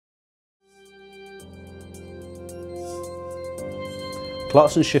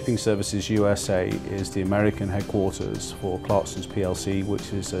Clarkson Shipping Services USA is the American headquarters for Clarkson's PLC,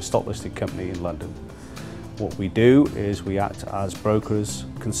 which is a stock-listed company in London. What we do is we act as brokers,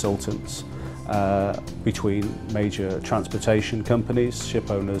 consultants between major transportation companies,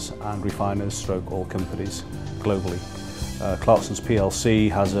 ship owners and refiners stroke oil companies globally. Clarkson's PLC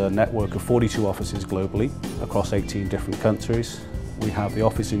has a network of 42 offices globally across 18 different countries. We have the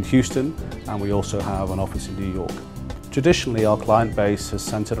office in Houston and we also have an office in New York. Traditionally, our client base has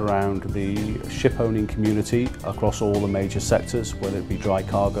centred around the ship-owning community across all the major sectors, whether it be dry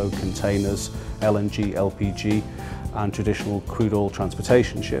cargo, containers, LNG, LPG and traditional crude oil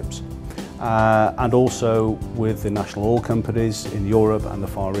transportation ships. And also with the national oil companies in Europe and the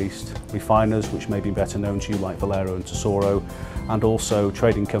Far East, refiners which may be better known to you like Valero and Tesoro, and also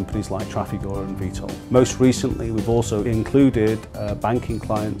trading companies like Trafigura and Vitol. Most recently we've also included banking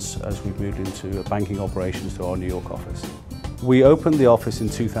clients as we've moved into banking operations through our New York office. We opened the office in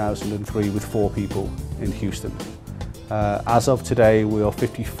 2003 with 4 people in Houston. As of today we are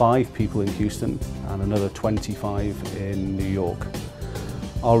 55 people in Houston and another 25 in New York.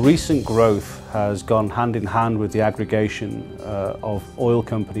 Our recent growth has gone hand in hand with the aggregation of oil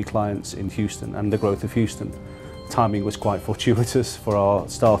company clients in Houston and the growth of Houston. Timing was quite fortuitous for our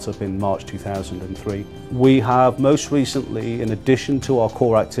startup in March 2003. We have most recently, in addition to our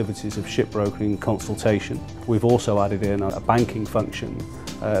core activities of shipbrokering consultation, we've also added in a banking function,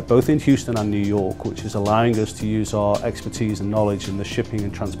 both in Houston and New York, which is allowing us to use our expertise and knowledge in the shipping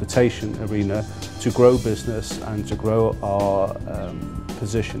and transportation arena to grow business and to grow our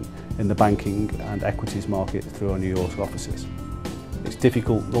position in the banking and equities market through our New York offices. It's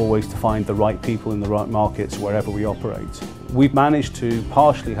difficult always to find the right people in the right markets wherever we operate. We've managed to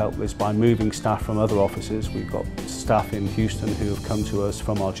partially help this by moving staff from other offices. We've got staff in Houston who have come to us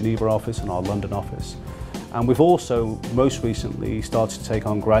from our Geneva office and our London office. And we've also most recently started to take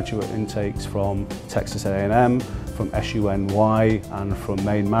on graduate intakes from Texas A&M, from SUNY and from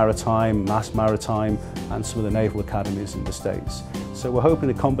Maine Maritime, Mass Maritime and some of the naval academies in the States. So we're hoping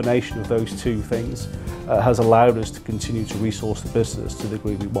a combination of those two things has allowed us to continue to resource the business to the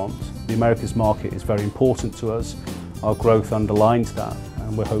degree we want. The Americas market is very important to us. Our growth underlines that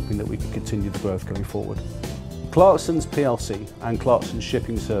and we're hoping that we can continue the growth going forward. Clarkson's PLC and Clarkson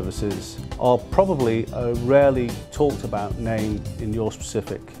Shipping Services are probably a rarely talked about name in your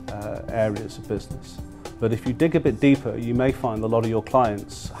specific areas of business. But if you dig a bit deeper, you may find a lot of your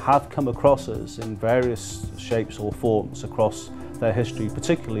clients have come across us in various shapes or forms across their history,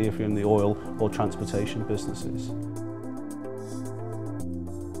 particularly if you're in the oil or transportation businesses.